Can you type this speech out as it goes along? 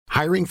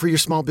Hiring for your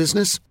small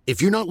business?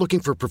 If you're not looking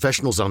for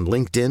professionals on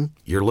LinkedIn,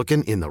 you're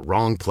looking in the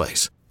wrong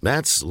place.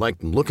 That's like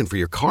looking for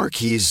your car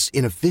keys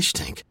in a fish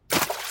tank.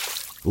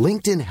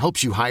 LinkedIn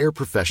helps you hire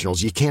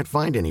professionals you can't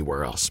find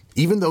anywhere else,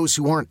 even those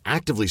who aren't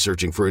actively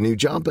searching for a new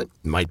job but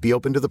might be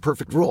open to the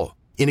perfect role.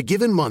 In a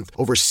given month,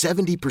 over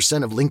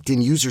 70% of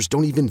LinkedIn users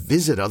don't even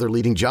visit other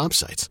leading job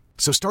sites.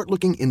 So start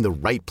looking in the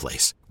right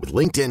place. With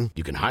LinkedIn,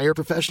 you can hire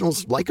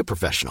professionals like a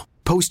professional.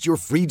 Post your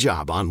free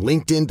job on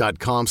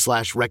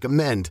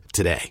linkedin.com/recommend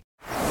today.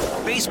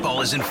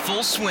 Baseball is in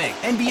full swing.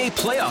 NBA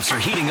playoffs are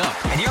heating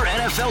up, and your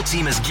NFL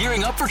team is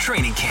gearing up for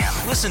training camp.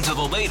 Listen to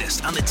the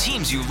latest on the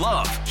teams you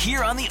love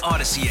here on the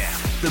Odyssey app.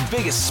 The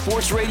biggest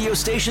sports radio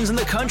stations in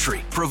the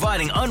country,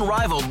 providing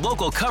unrivaled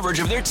local coverage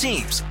of their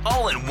teams,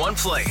 all in one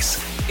place.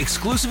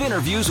 Exclusive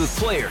interviews with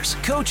players,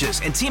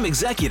 coaches, and team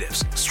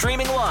executives,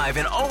 streaming live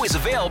and always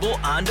available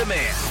on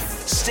demand.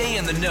 Stay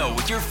in the know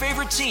with your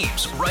favorite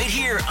teams right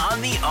here on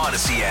the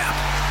Odyssey app.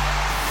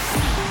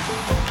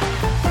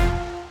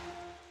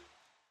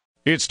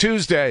 It's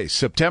Tuesday,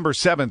 September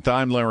 7th.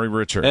 I'm Larry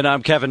Richard. And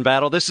I'm Kevin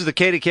Battle. This is the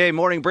KDK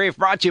Morning Brief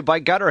brought to you by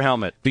Gutter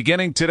Helmet.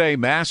 Beginning today,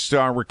 masks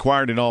are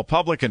required in all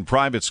public and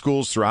private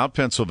schools throughout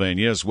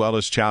Pennsylvania, as well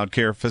as child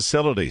care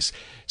facilities.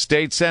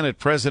 State Senate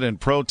President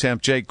Pro Tem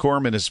Jake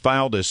Corman has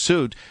filed a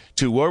suit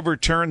to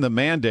overturn the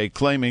mandate,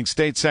 claiming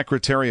State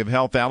Secretary of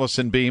Health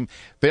Allison Beam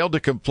failed to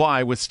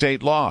comply with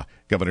state law.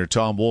 Governor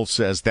Tom Wolf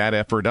says that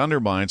effort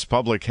undermines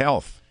public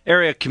health.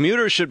 Area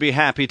commuters should be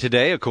happy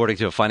today. According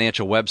to a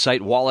financial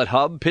website, Wallet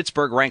Hub,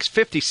 Pittsburgh ranks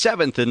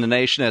 57th in the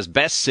nation as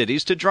best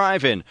cities to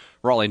drive in.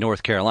 Raleigh,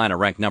 North Carolina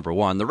ranked number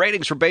 1. The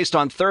ratings were based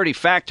on 30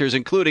 factors,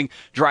 including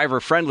driver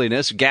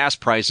friendliness, gas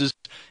prices,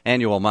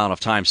 annual amount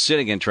of time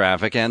sitting in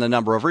traffic, and the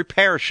number of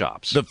repair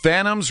shops. The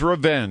Phantom's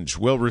Revenge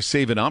will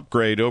receive an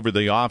upgrade over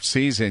the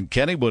off-season.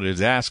 Kennywood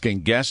is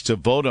asking guests to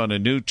vote on a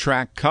new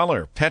track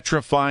color,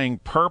 petrifying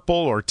purple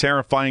or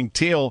terrifying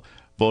teal.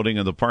 Voting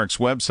on the park's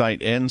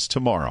website ends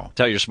tomorrow.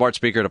 Tell your smart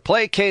speaker to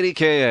play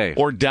KDKA.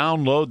 Or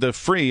download the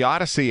free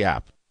Odyssey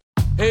app.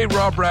 Hey,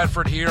 Rob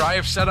Bradford here. I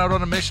have set out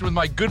on a mission with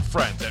my good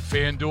friends at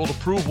FanDuel to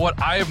prove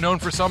what I have known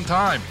for some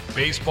time.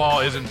 Baseball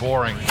isn't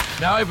boring.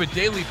 Now I have a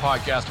daily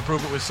podcast to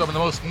prove it with some of the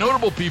most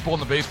notable people in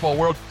the baseball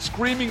world,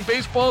 screaming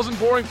baseball isn't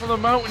boring from the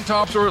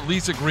mountaintops, or at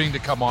least agreeing to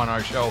come on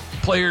our show.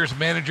 Players,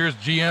 managers,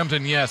 GMs,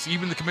 and yes,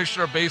 even the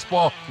commissioner of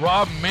baseball,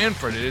 Rob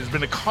Manfred. It has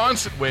been a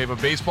constant wave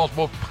of baseball's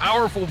most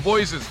powerful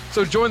voices.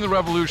 So join the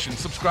revolution.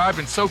 Subscribe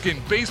and soak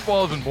in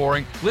Baseball Isn't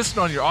Boring. Listen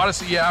on your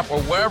Odyssey app or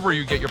wherever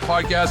you get your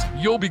podcasts.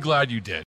 You'll be glad you did.